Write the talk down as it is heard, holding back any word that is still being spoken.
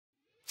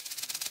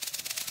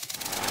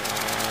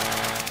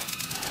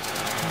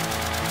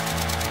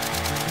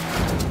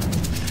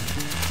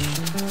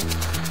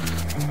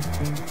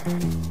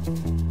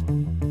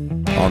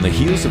On the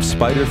heels of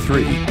Spider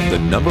 3, the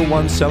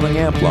 #1 selling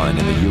amp line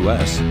in the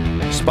US,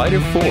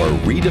 Spider 4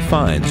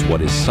 redefines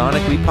what is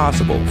sonically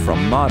possible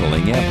from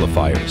modeling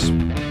amplifiers.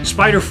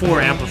 Spider 4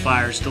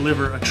 amplifiers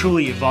deliver a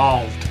truly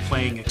evolved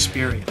playing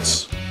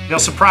experience. They'll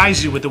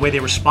surprise you with the way they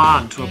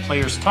respond to a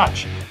player's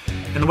touch,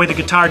 and the way the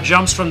guitar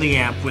jumps from the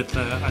amp with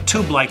a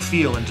tube-like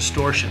feel and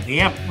distortion. The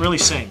amp really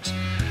sings.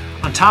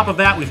 On top of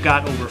that, we've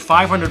got over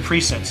 500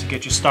 presets to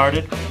get you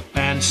started,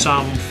 and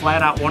some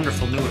flat-out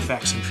wonderful new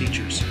effects and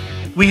features.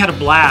 We had a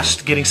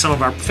blast getting some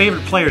of our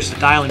favorite players to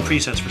dial in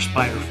presets for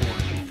Spider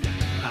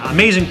 4.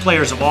 Amazing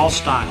players of all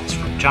styles,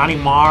 from Johnny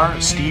Marr,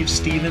 Steve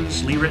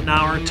Stevens, Lee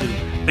Ritenour, to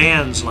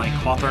bands like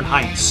Hawthorne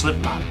Heights,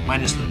 Slipknot,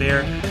 Minus the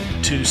Bear,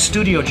 to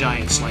studio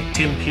giants like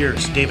Tim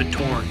Pierce, David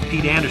Torn,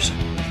 Pete Anderson.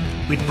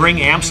 We'd bring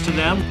amps to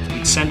them,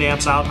 we'd send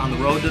amps out on the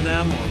road to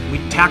them, or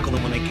we'd tackle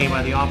them when they came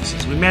by the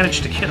offices. We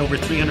managed to get over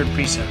 300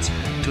 presets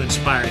to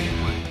inspire you to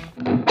play.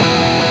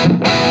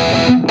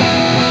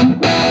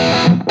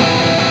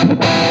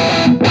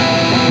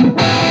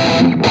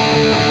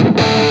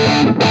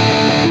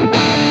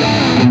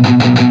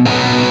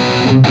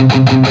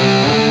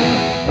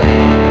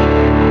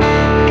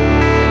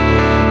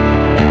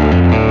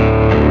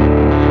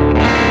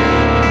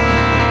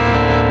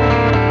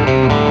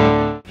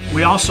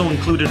 We also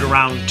included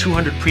around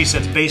 200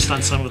 presets based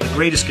on some of the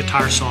greatest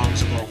guitar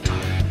songs of all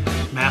time.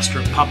 Master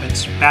of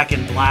Puppets, Back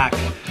in Black,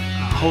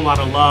 A Whole Lot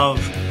of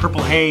Love,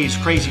 Purple Haze,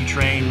 Crazy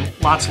Train,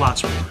 lots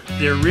more.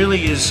 There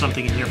really is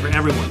something in here for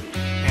everyone,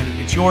 and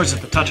it's yours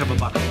at the touch of a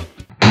button.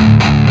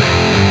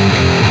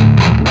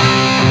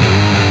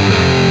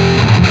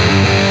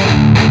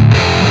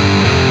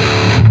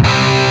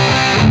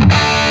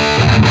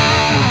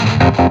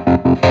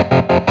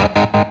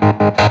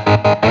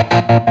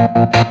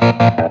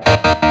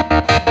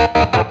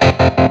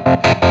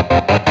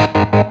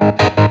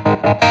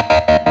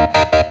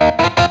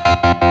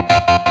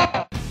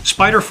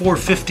 Spider 4,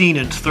 15,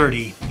 and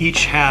 30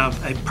 each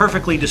have a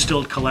perfectly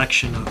distilled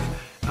collection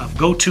of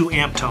go-to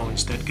amp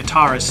tones that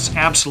guitarists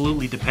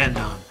absolutely depend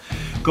on.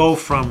 Go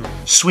from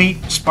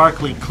sweet,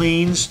 sparkly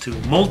cleans to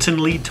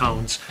molten lead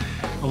tones,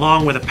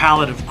 along with a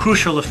palette of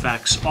crucial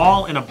effects,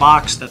 all in a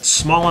box that's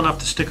small enough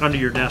to stick under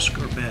your desk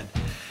or bed.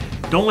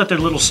 Don't let their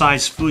little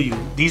size fool you.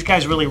 These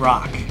guys really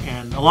rock,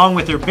 and along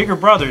with their bigger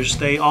brothers,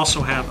 they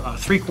also have a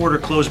 3/4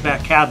 closed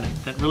back cabinet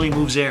that really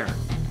moves air.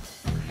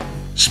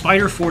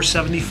 Spider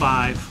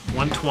 475,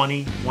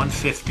 120,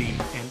 150,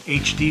 and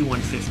HD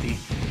 150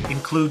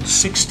 include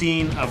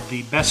 16 of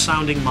the best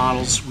sounding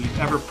models we've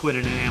ever put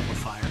in an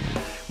amplifier.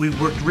 We've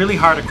worked really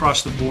hard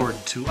across the board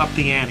to up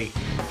the ante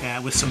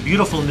with some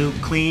beautiful new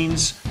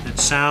cleans that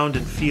sound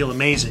and feel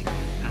amazing.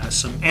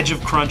 Some edge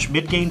of crunch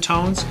mid-gain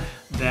tones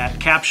that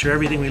capture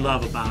everything we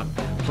love about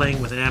playing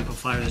with an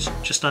amplifier that's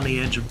just on the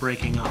edge of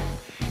breaking up.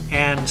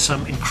 And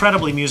some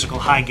incredibly musical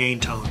high gain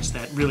tones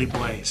that really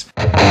blaze.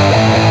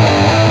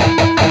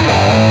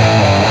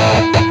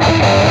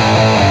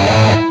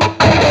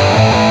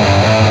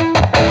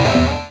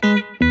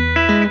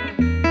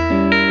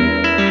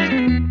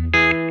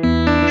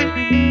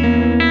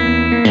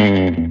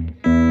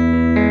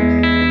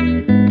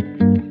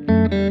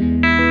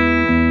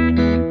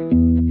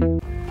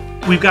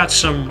 We've got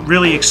some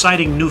really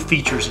exciting new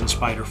features in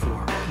Spider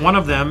 4. One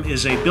of them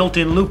is a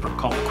built-in looper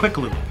called Quick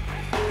Loop.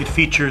 It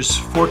features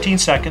 14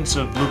 seconds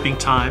of looping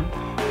time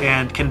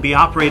and can be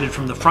operated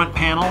from the front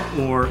panel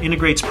or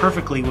integrates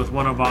perfectly with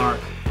one of our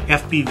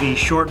FPV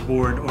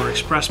shortboard or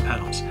express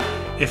pedals.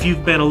 If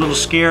you've been a little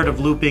scared of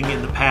looping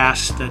in the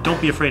past, don't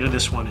be afraid of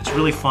this one. It's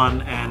really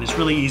fun and it's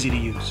really easy to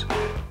use.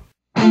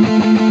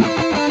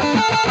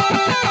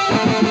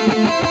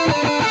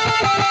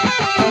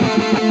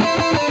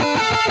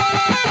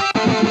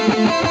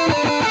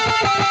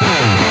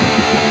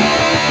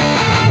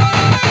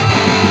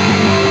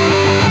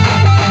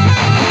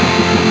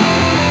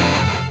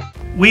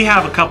 We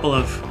have a couple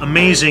of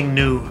amazing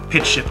new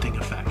pitch shifting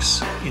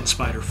effects in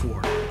Spider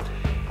 4.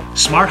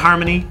 Smart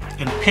Harmony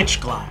and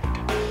Pitch Glide.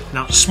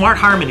 Now, Smart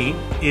Harmony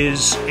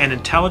is an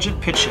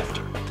intelligent pitch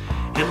shifter.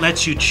 It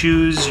lets you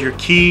choose your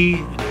key,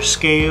 and your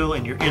scale,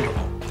 and your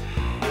interval.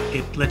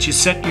 It lets you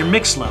set your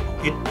mix level.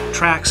 It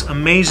tracks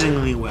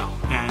amazingly well,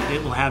 and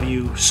it will have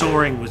you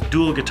soaring with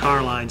dual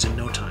guitar lines in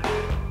no time.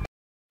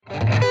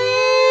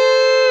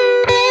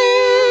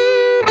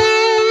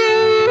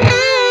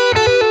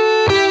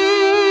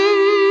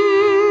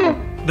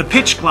 The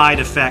Pitch Glide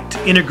effect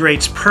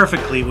integrates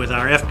perfectly with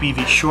our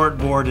FPV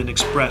Shortboard and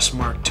Express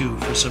Mark II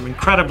for some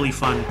incredibly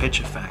fun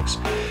pitch effects.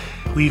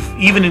 We've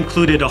even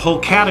included a whole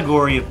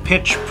category of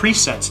pitch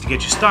presets to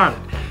get you started.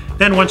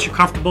 Then once you're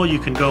comfortable, you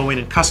can go in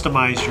and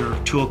customize your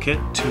toolkit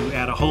to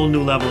add a whole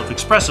new level of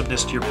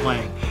expressiveness to your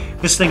playing.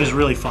 This thing is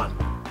really fun.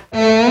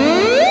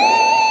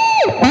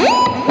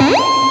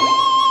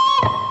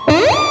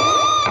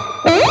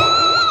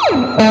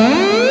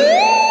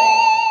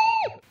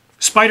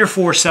 Spider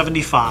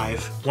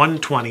 475,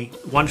 120,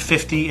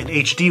 150, and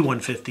HD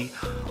 150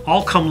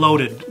 all come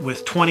loaded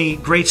with 20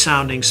 great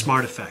sounding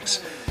smart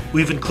effects.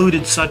 We've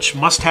included such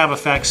must-have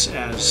effects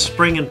as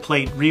spring and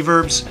plate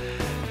reverbs,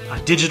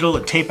 digital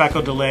and tape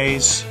echo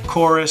delays,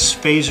 chorus,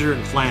 phaser,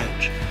 and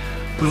flange.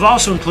 We've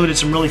also included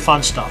some really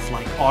fun stuff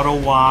like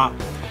auto-wah,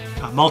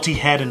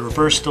 multi-head and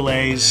reverse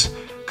delays,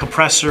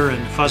 compressor,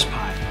 and fuzz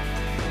pipe.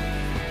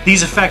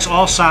 These effects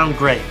all sound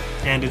great,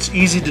 and it's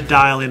easy to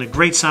dial in a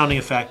great sounding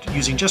effect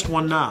using just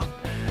one knob.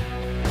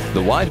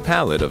 The wide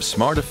palette of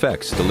smart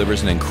effects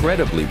delivers an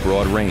incredibly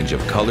broad range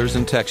of colors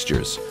and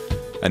textures,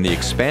 and the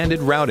expanded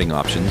routing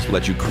options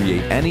let you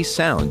create any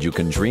sound you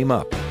can dream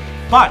up.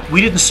 But we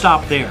didn't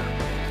stop there.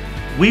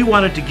 We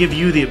wanted to give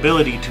you the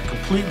ability to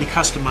completely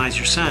customize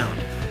your sound.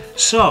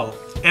 So,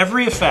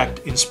 every effect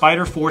in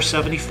Spider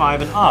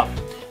 475 and up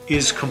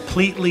is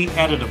completely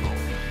editable,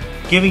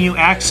 giving you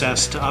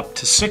access to up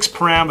to 6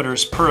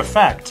 parameters per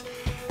effect,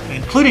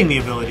 including the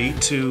ability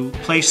to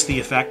place the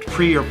effect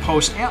pre or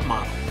post amp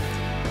model.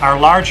 Our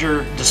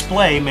larger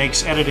display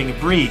makes editing a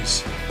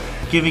breeze,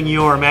 giving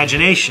your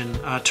imagination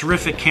a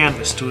terrific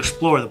canvas to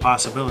explore the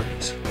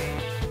possibilities.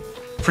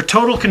 For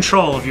total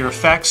control of your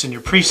effects and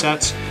your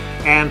presets,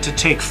 and to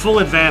take full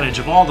advantage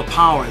of all the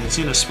power that's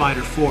in a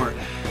Spider 4,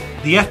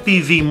 the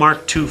FPV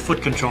Mark II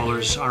foot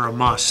controllers are a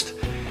must.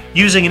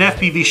 Using an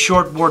FPV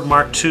Shortboard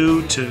Mark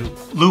II to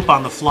loop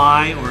on the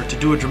fly or to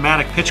do a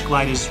dramatic pitch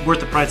glide is worth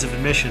the price of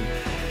admission,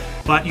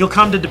 but you'll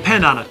come to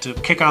depend on it to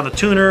kick on the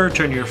tuner,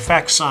 turn your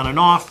effects on and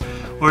off,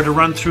 or to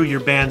run through your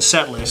band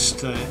set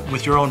list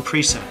with your own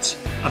presets.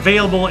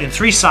 Available in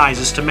 3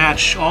 sizes to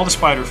match all the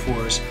Spider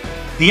 4s,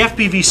 the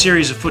FPV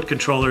series of foot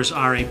controllers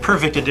are a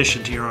perfect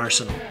addition to your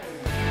arsenal.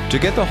 To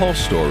get the whole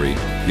story,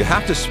 you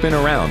have to spin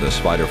around a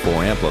Spider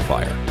 4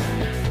 amplifier.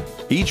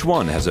 Each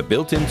one has a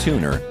built-in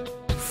tuner,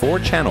 4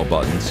 channel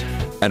buttons,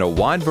 and a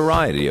wide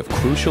variety of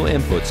crucial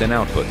inputs and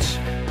outputs.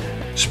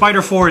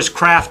 Spider 4 is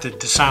crafted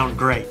to sound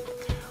great.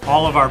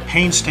 All of our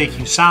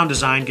painstaking sound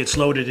design gets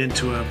loaded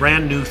into a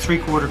brand new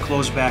 3/4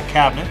 closed-back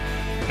cabinet,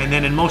 and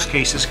then in most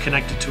cases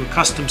connected to a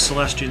custom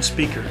Celestion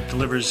speaker. It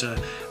delivers a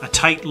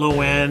tight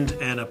low end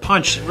and a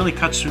punch that really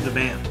cuts through the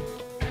band.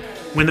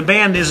 When the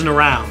band isn't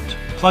around,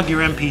 plug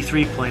your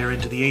MP3 player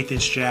into the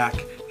 1/8"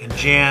 jack and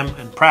jam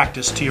and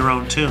practice to your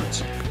own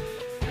tunes.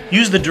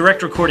 Use the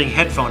direct recording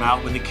headphone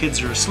out when the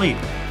kids are asleep,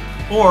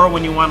 or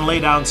when you want to lay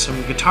down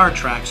some guitar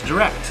tracks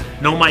direct,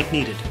 no mic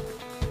needed.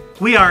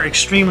 We are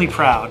extremely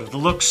proud of the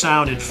look,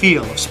 sound, and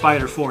feel of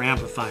Spider 4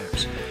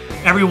 amplifiers.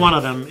 Every one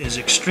of them is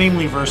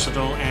extremely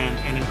versatile and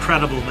an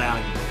incredible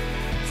value.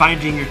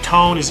 Finding your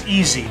tone is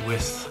easy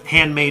with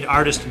handmade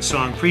artist and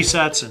song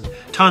presets and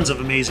tons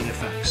of amazing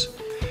effects.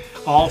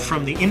 All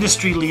from the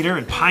industry leader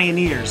and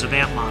pioneers of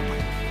amp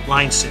modeling,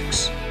 Line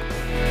 6.